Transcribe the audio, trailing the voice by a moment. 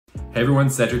Hey everyone,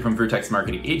 Cedric from Vertex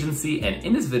Marketing Agency, and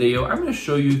in this video, I'm going to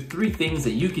show you 3 things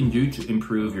that you can do to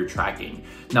improve your tracking.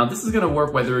 Now, this is going to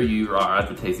work whether you are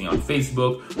advertising on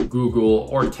Facebook, Google,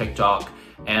 or TikTok.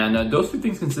 And those 3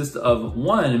 things consist of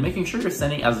 1, making sure you're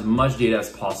sending as much data as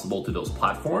possible to those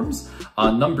platforms.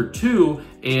 Number 2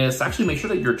 is to actually make sure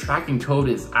that your tracking code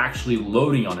is actually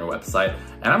loading on your website.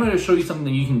 And I'm going to show you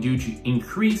something you can do to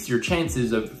increase your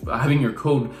chances of having your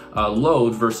code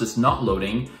load versus not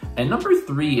loading. And number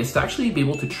 3 is to actually be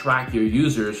able to track your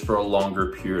users for a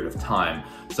longer period of time.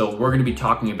 So we're going to be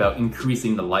talking about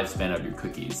increasing the lifespan of your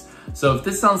cookies. So if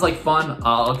this sounds like fun,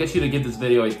 I'll get you to give this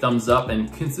video a thumbs up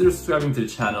and consider subscribing to the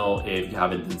channel if you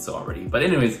haven't done so already. But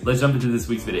anyways, let's jump into this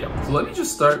week's video. So let me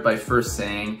just start by first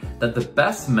saying that the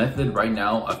best method right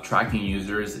now of tracking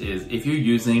users is if you're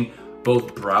using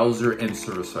both browser and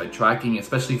server-side tracking,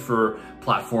 especially for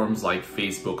platforms like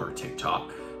Facebook or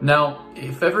TikTok. Now,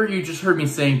 if ever you just heard me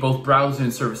saying both browser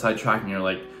and server-side tracking, you're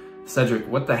like, Cedric,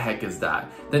 what the heck is that?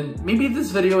 Then maybe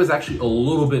this video is actually a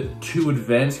little bit too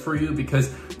advanced for you,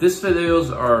 because these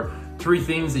videos are 3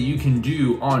 things that you can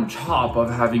do on top of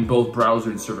having both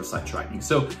browser and server-side tracking.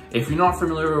 So if you're not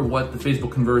familiar with what the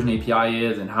Facebook Conversion API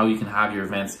is and how you can have your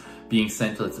events being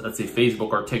sent to, let's say,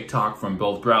 Facebook or TikTok from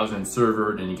both browser and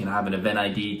server, then you can have an event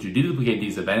ID to duplicate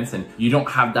these events, and you don't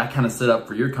have that kind of setup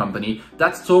for your company,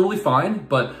 that's totally fine.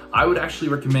 But I would actually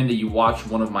recommend that you watch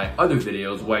one of my other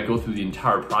videos where I go through the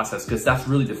entire process, because that's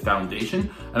really the foundation,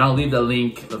 and I'll leave the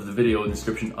link of the video in the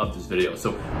description of this video.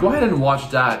 So go ahead and watch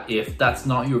that if that's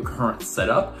not your current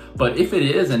setup. But if it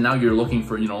is, and now you're looking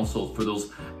for, so for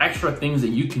those extra things that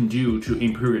you can do to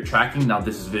improve your tracking, now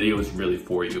this video is really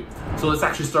for you. So let's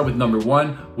actually start with number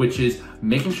 1, which is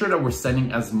making sure that we're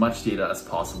sending as much data as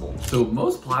possible. So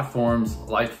most platforms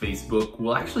like Facebook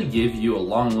will actually give you a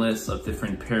long list of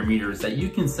different parameters that you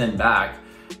can send back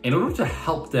in order to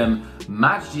help them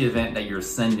match the event that you're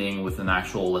sending with an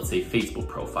actual, let's say, Facebook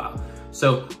profile.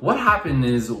 So what happens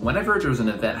is whenever there's an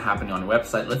event happening on your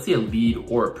website, let's say a lead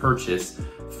or a purchase,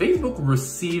 Facebook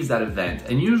receives that event.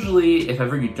 And usually if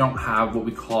ever you don't have what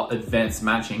we call advanced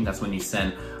matching, that's when you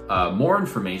send more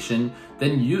information,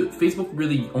 then Facebook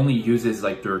really only uses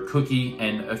like their cookie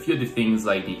and a few other things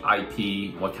like the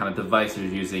IP, what kind of device you're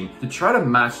using, to try to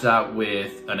match that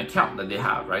with an account that they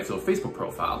have, right? So a Facebook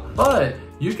profile. But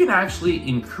you can actually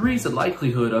increase the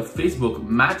likelihood of Facebook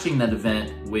matching that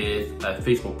event with a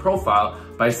Facebook profile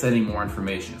by sending more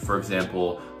information. For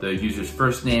example, the user's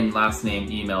first name, last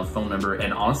name, email, phone number,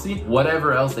 and honestly,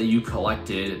 whatever else that you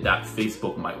collected that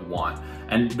Facebook might want.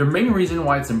 And the main reason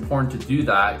why it's important to do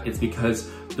that is because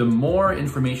the more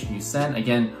information you send,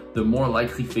 again, the more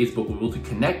likely Facebook will be able to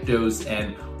connect those.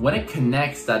 And when it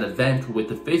connects that event with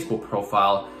the Facebook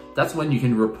profile, that's when you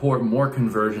can report more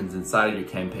conversions inside of your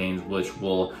campaigns, which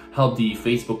will help the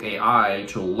Facebook AI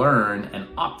to learn and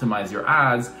optimize your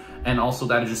ads. And also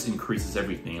that just increases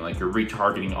everything, like your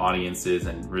retargeting audiences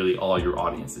and really all your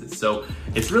audiences. So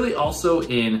it's really also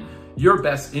in your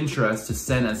best interest to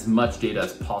send as much data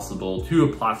as possible to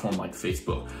a platform like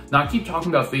Facebook. Now I keep talking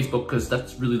about Facebook because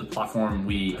that's really the platform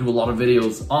we do a lot of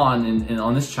videos on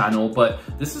on this channel, but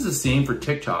this is the same for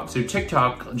TikTok. So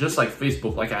TikTok, just like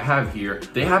Facebook, like I have here,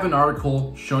 they have an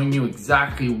article showing you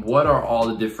exactly what are all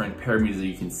the different parameters that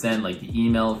you can send, like the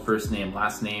email, first name,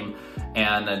 last name,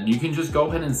 and you can just go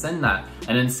ahead and send that.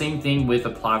 And then same thing with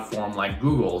a platform like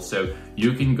Google. So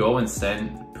you can go and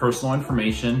send personal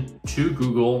information to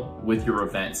Google with your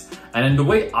events. And then the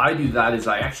way I do that is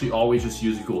I actually always just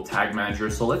use Google Tag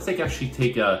Manager. So let's take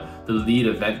the lead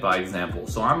event by example.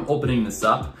 So I'm opening this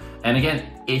up. And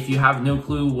again, if you have no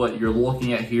clue what you're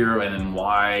looking at here and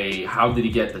how did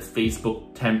he get the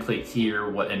Facebook template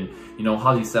here,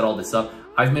 how did he set all this up?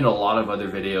 I've made a lot of other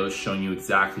videos showing you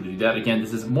exactly to do that. Again,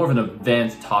 this is more of an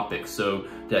advanced topic so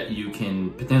that you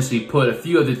can potentially put a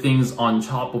few other things on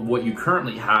top of what you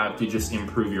currently have to just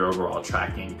improve your overall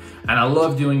tracking. And I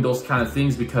love doing those kind of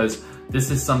things because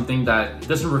this is something that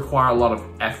doesn't require a lot of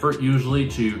effort usually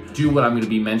to do what I'm going to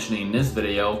be mentioning in this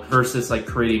video, versus like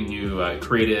creating new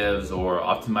creatives or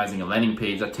optimizing a landing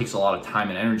page. That takes a lot of time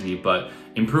and energy, but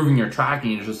improving your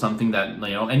tracking is just something that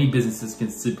any businesses can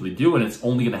simply do, and it's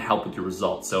only going to help with your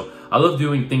results. So I love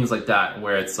doing things like that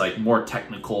where it's like more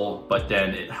technical, but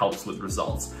then it helps with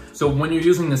results. So when you're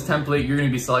using this template, you're going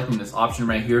to be selecting this option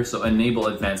right here, so enable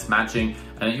advanced matching.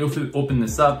 And if you open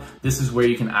this up, this is where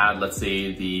you can add, let's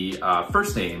say, the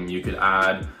first name. You could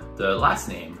add the last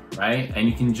name, right? And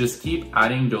you can just keep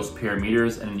adding those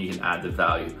parameters, and then you can add the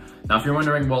value. Now, if you're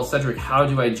wondering, well, Cedric, how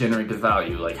do I generate the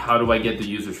value? Like, how do I get the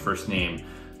user's first name?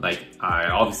 Like, I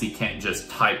obviously can't just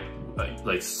type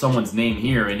like someone's name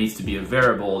here. It needs to be a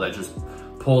variable that just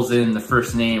pulls in the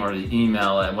first name or the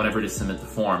email and whenever to submit the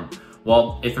form.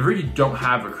 Well, if ever you don't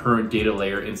have a current data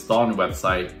layer installed on your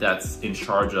website that's in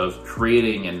charge of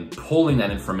creating and pulling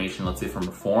that information, let's say from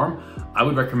a form, I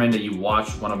would recommend that you watch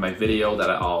one of my video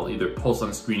that I'll either post on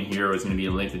the screen here or it's gonna be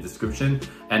a link in the description.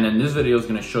 And then this video is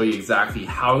gonna show you exactly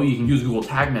how you can use Google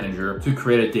Tag Manager to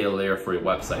create a data layer for your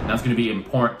website. And that's gonna be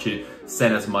important to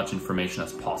send as much information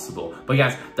as possible. But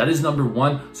guys, that is number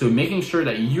one. So making sure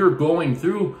that you're going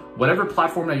through whatever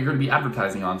platform that you're gonna be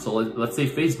advertising on. So let's say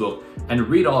Facebook, and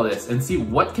read all this and see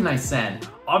what can I send.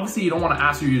 Obviously, you don't wanna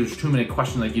ask your users too many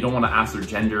questions, like you don't wanna ask their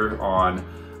gender on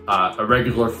a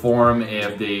regular form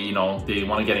if they want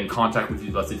to get in contact with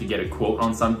you, let's say to get a quote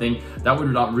on something.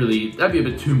 That'd be a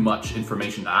bit too much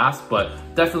information to ask, but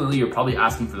definitely you're probably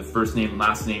asking for the first name,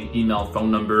 last name, email,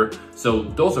 phone number. So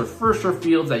those are for sure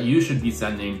fields that you should be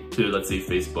sending to, let's say,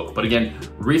 Facebook. But again,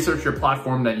 research your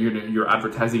platform that you're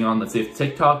advertising on. Let's say if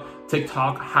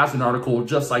TikTok has an article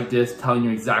just like this telling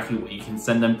you exactly what you can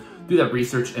send them. Do that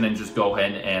research and then just go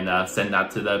ahead and send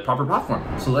that to the proper platform.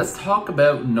 So let's talk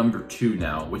about number two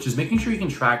now, which is making sure you can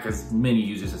track as many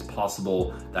users as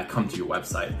possible that come to your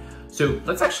website. So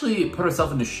let's actually put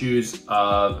ourselves in the shoes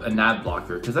of an ad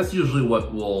blocker, because that's usually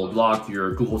what will block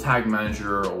your Google Tag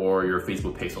Manager or your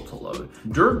Facebook pixel to load.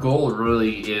 Their goal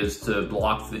really is to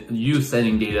block you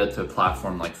sending data to a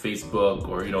platform like Facebook,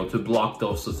 or to block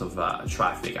those sorts of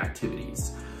traffic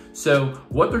activities. So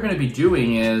what they're going to be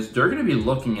doing is they're going to be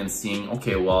looking and seeing,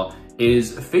 okay, well,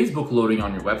 is Facebook loading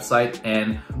on your website?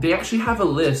 And they actually have a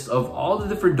list of all the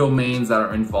different domains that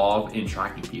are involved in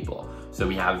tracking people. So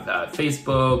we have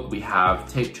Facebook, we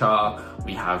have TikTok,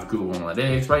 we have Google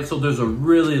Analytics, right? So there's a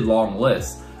really long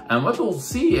list. And what they'll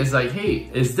see is like, hey,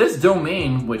 is this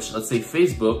domain, which let's say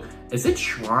Facebook, is it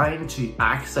trying to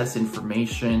access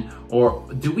information, or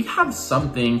do we have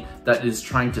something that is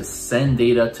trying to send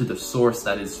data to the source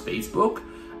that is Facebook?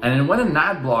 And then when an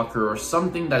ad blocker or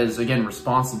something that is, again,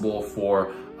 responsible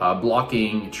for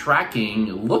blocking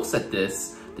tracking looks at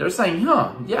this, they're saying,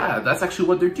 yeah, that's actually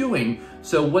what they're doing.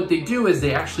 So what they do is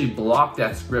they actually block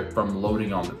that script from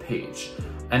loading on the page.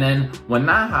 And then when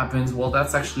that happens, well,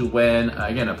 that's actually when,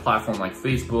 again, a platform like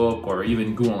Facebook or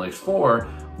even Google Analytics 4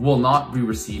 will not be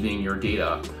receiving your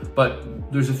data.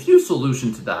 But there's a few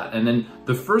solutions to that. And then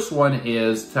the first one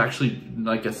is to actually,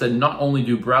 like I said, not only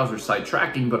do browser side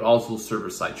tracking, but also server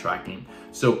side tracking.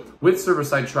 So with server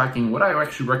side tracking, what I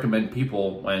actually recommend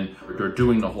people when they're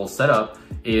doing the whole setup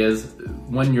is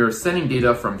when you're sending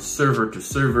data from server to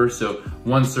server, so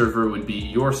one server would be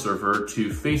your server to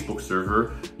Facebook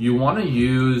server, you want to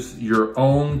use your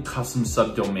own custom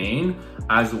subdomain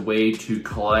as a way to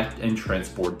collect and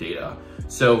transport data.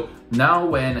 So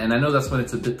now and I know that's when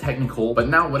it's a bit technical, but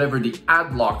now whatever the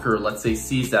ad blocker, let's say,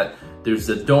 sees that there's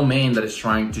a domain that is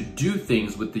trying to do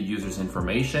things with the user's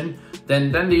information,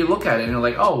 then they look at it and they're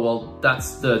like, oh, well,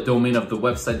 that's the domain of the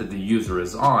website that the user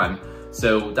is on.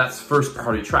 So that's first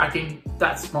party tracking,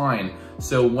 that's fine.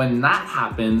 So when that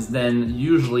happens, then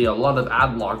usually a lot of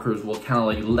ad blockers will kind of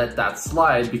like let that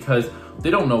slide because they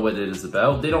don't know what it is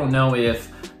about. They don't know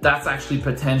if that's actually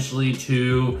potentially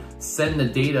to send the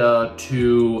data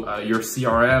to your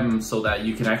CRM so that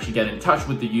you can actually get in touch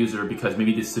with the user because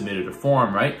maybe they submitted a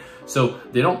form, right? So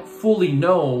they don't fully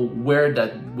know where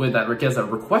that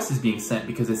request is being sent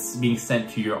because it's being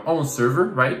sent to your own server,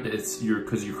 right? Because you're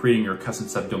creating your custom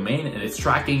subdomain and it's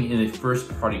tracking in a first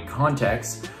party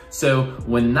context. So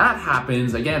when that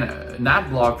happens, again, an ad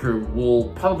blocker will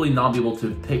probably not be able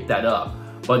to pick that up.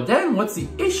 But then what's the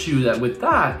issue with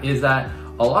that is that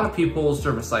a lot of people's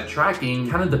server-side tracking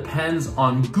kind of depends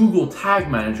on Google Tag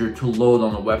Manager to load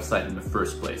on the website in the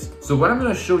first place. So what I'm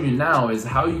going to show you now is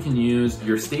how you can use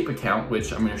your Stape account,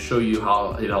 which I'm going to show you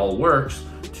how it all works,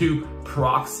 to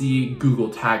proxy Google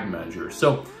Tag Manager.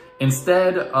 So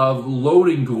instead of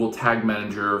loading Google Tag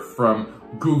Manager from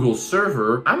Google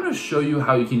server, I'm going to show you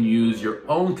how you can use your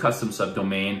own custom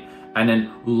subdomain and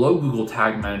then load Google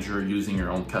Tag Manager using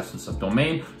your own custom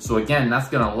subdomain. So again, that's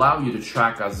gonna allow you to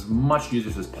track as much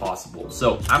users as possible.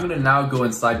 So I'm gonna now go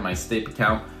inside my Stape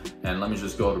account and let me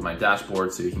just go to my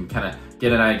dashboard so you can kind of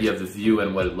get an idea of the view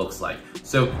and what it looks like.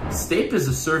 So Stape is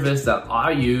a service that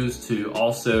I use to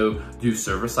also do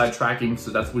server-side tracking.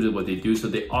 So that's really what they do. So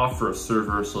they offer a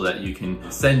server so that you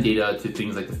can send data to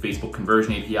things like the Facebook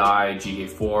Conversion API,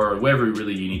 GA4, wherever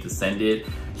really you need to send it.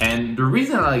 And the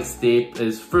reason I like Stape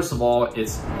is, first of all,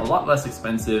 it's a lot less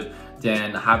expensive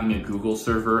than having a Google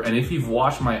server. And if you've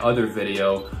watched my other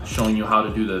video showing you how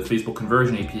to do the Facebook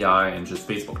Conversion API and just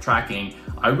Facebook tracking,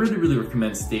 I really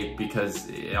recommend Stape because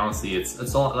honestly, it's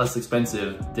a lot less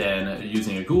expensive than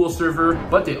using a Google server,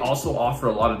 but they also offer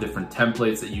a lot of different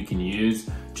templates that you can use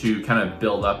to kind of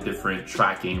build up different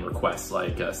tracking requests,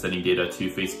 like sending data to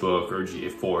Facebook or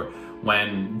GA4,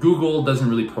 when Google doesn't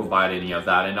really provide any of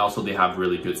that, and also they have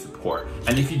really good support.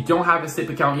 And if you don't have a SIP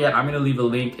account yet, I'm gonna leave a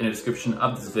link in the description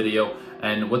of this video,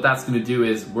 and what that's gonna do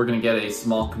is we're gonna get a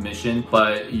small commission,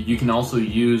 but you can also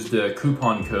use the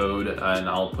coupon code, and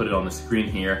I'll put it on the screen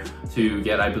here, to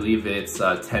get, I believe it's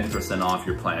 10% off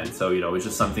your plan. So, you know, it's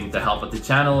just something to help with the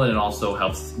channel, and it also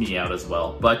helps me out as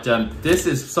well. But this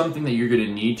is something that you're gonna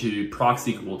need to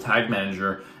proxy Google Tag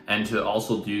Manager and to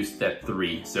also do step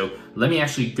 3. So let me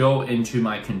actually go into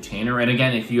my container. And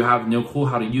again, if you have no clue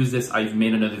how to use this, I've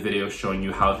made another video showing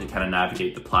you how to kind of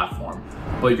navigate the platform.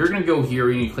 But you're gonna go here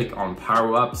and you click on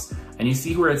Power Ups, and you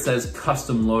see where it says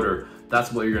Custom Loader.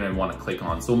 That's what you're gonna wanna click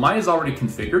on. So mine is already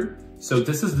configured. So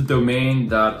this is the domain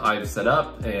that I've set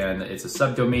up, and it's a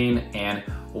subdomain. And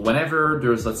whenever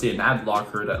there's, let's say, an ad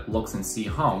blocker that looks and see,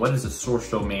 what is the source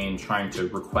domain trying to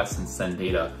request and send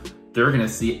data? They're gonna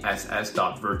see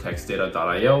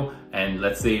ss.vertexdata.io, and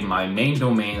let's say my main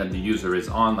domain that the user is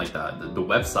on, like the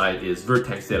website is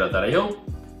vertexdata.io,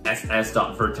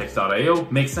 ss.vertex.io,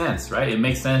 makes sense, right? It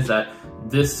makes sense that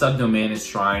this subdomain is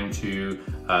trying to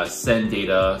send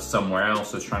data somewhere else,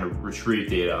 so it's trying to retrieve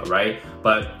data, right?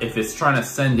 But if it's trying to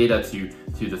send data to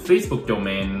the Facebook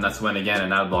domain, that's when, again,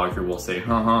 an ad blocker will say,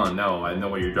 no, I know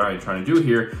what you're trying to do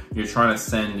here. You're trying to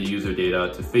send the user data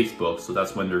to Facebook, so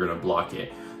that's when they're gonna block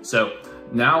it. So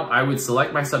now I would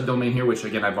select my subdomain here, which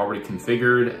again, I've already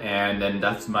configured, and then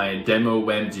that's my demo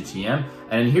web GTM.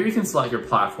 And here you can select your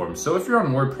platform. So if you're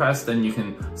on WordPress, then you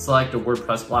can select a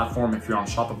WordPress platform. If you're on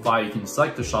Shopify, you can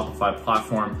select the Shopify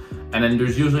platform. And then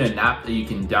there's usually an app that you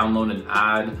can download and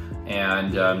add,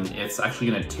 and it's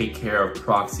actually gonna take care of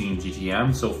proxying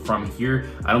GTM. So from here,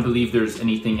 I don't believe there's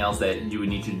anything else that you would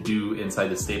need to do inside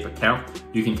the STAPE account.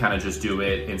 You can kind of just do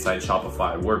it inside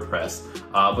Shopify WordPress.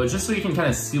 But just so you can kind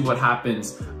of see what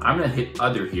happens, I'm gonna hit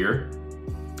other here,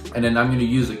 and then I'm gonna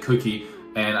use a cookie,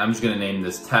 and I'm just gonna name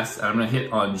this test, and I'm gonna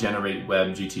hit on generate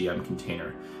web GTM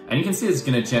container. And you can see it's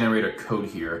gonna generate a code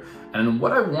here. And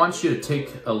what I want you to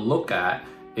take a look at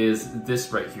is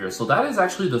this right here. So that is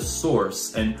actually the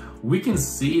source, and we can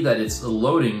see that it's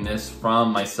loading this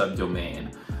from my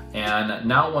subdomain. And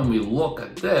now when we look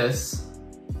at this,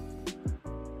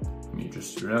 let me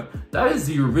just screw it up. That is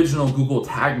the original Google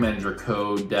Tag Manager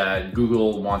code that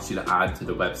Google wants you to add to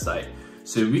the website.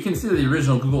 So we can see that the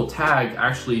original Google Tag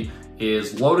actually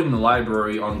is loading the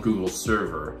library on Google's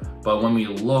server. But when we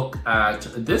look at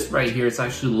this right here, it's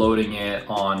actually loading it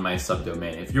on my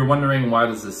subdomain. If you're wondering why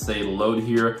does this say load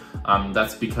here,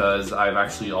 that's because I've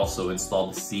actually also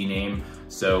installed the CNAME.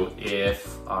 So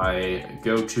if I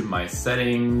go to my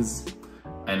settings,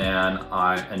 and then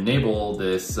I enable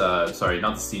this, sorry,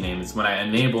 not the CNAME, it's when I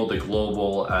enable the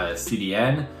global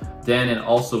CDN, then it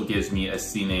also gives me a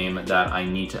CNAME that I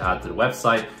need to add to the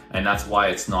website, and that's why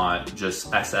it's not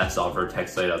just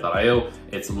ss.vertexdata.io,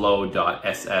 it's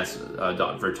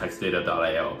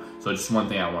load.ss.vertexdata.io. So just one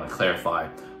thing I want to clarify.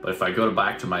 But if I go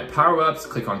back to my Power-Ups,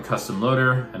 click on Custom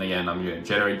Loader, and again, I'm going to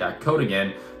generate that code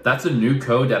again. That's a new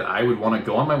code that I would want to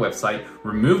go on my website,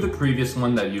 remove the previous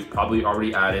one that you've probably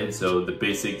already added, so the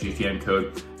basic GTM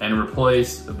code, and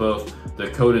replace both the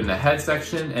code in the head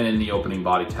section and in the opening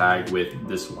body tag with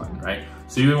this one, right?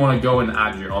 So you would want to go and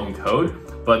add your own code,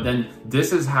 but then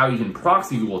this is how you can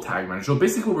proxy Google Tag Manager. So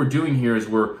basically what we're doing here is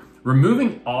we're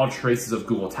removing all traces of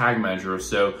Google Tag Manager.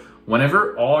 So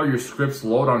whenever all your scripts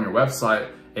load on your website,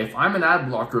 if I'm an ad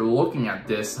blocker looking at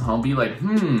this, I'll be like,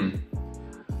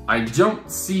 I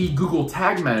don't see Google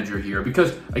Tag Manager here,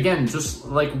 because again, just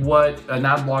like what an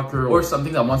ad blocker or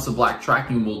something that wants to block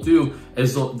tracking will do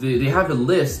is they have a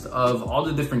list of all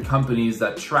the different companies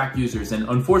that track users. And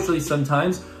unfortunately,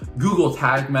 sometimes Google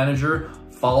Tag Manager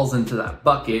falls into that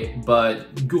bucket,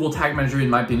 but Google Tag Manager, in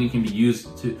my opinion, can be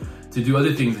used to do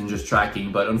other things than just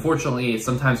tracking. But unfortunately, it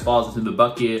sometimes falls into the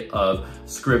bucket of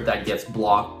script that gets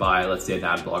blocked by, let's say, an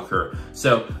ad blocker.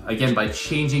 So again, by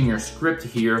changing your script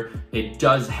here, it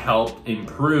does help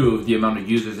improve the amount of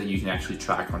users that you can actually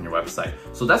track on your website.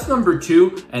 So that's number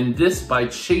 2. And this, by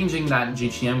changing that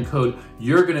GTM code,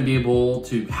 you're gonna be able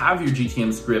to have your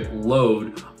GTM script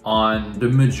load on the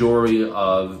majority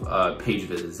of page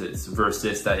visits,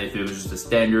 versus that if it was just a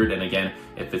standard. And again,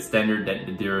 if it's standard,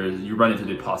 then you run into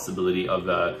the possibility of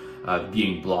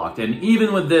being blocked. And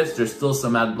even with this, there's still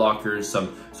some ad blockers,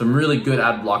 some really good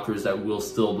ad blockers that will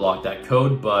still block that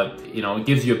code, but you know, it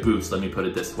gives you a boost, let me put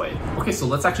it this way. Okay, so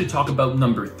let's actually talk about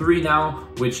number 3 now,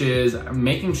 which is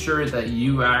making sure that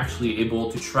you are actually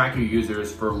able to track your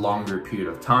users for a longer period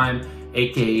of time.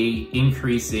 aka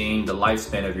increasing the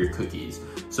lifespan of your cookies.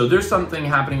 So there's something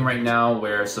happening right now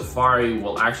where Safari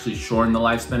will actually shorten the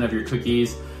lifespan of your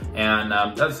cookies, and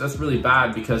that's really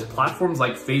bad because platforms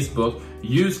like Facebook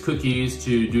use cookies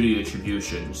to do the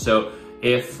attribution. So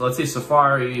if, let's say,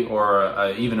 Safari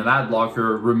or even an ad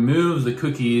blocker removes the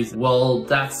cookies, well,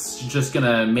 that's just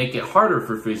gonna make it harder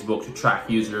for Facebook to track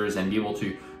users and be able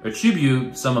to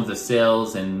attribute some of the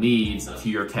sales and leads to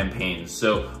your campaigns.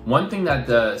 So one thing that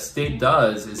the state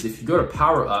does is if you go to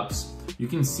Power Ups, you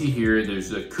can see here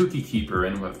there's a cookie keeper,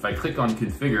 and if I click on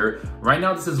configure, right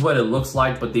now this is what it looks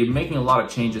like, but they're making a lot of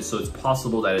changes, so it's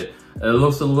possible that it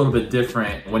looks a little bit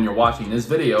different when you're watching this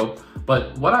video.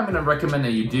 But what I'm gonna recommend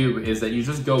that you do is that you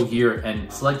just go here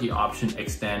and select the option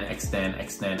extend, extend,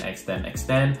 extend, extend,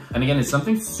 extend. And again, it's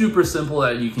something super simple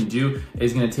that you can do.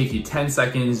 It's gonna take you 10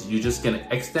 seconds. You're just gonna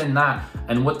extend that.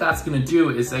 And what that's gonna do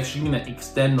is actually gonna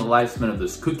extend the lifespan of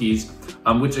those cookies,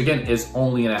 which again is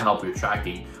only gonna help your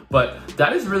tracking. But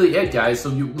that is really it, guys. So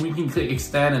we can click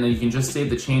extend and then you can just save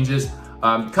the changes.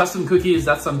 Custom cookies,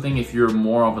 that's something if you're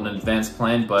more of an advanced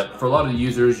plan, but for a lot of the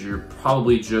users, you're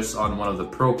probably just on one of the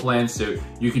pro plans, so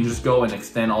you can just go and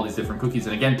extend all these different cookies.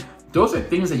 And again, those are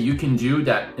things that you can do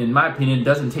that, in my opinion,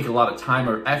 doesn't take a lot of time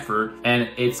or effort, and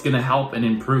it's gonna help and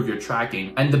improve your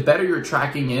tracking. And the better your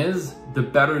tracking is, the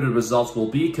better the results will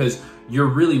be, because you're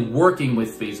really working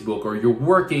with Facebook or you're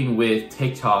working with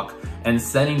TikTok and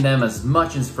sending them as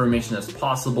much information as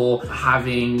possible,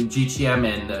 having GTM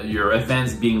and your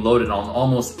events being loaded on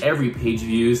almost every page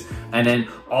views, and then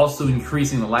also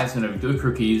increasing the lifespan of your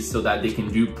cookies so that they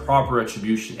can do proper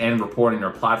attribution and reporting their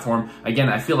platform. Again,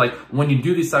 I feel like when you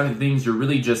do these types of things, you're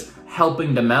really just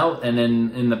helping them out, and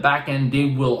then in the back end, they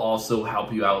will also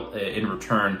help you out in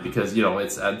return, because you know,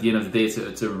 it's at the end of the day,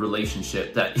 it's a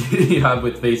relationship that you have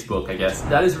with Facebook, I guess.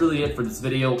 That is really it for this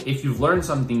video. If you've learned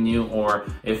something new, or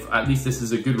if at least this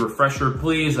is a good refresher,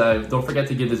 please don't forget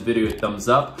to give this video a thumbs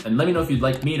up, and let me know if you'd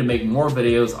like me to make more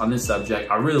videos on this subject.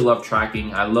 I really love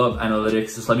tracking. I love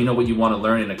analytics. Just let me know what you want to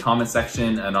learn in the comment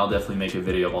section, and I'll definitely make a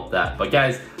video about that. But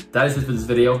guys, that is it for this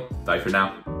video. Bye for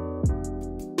now.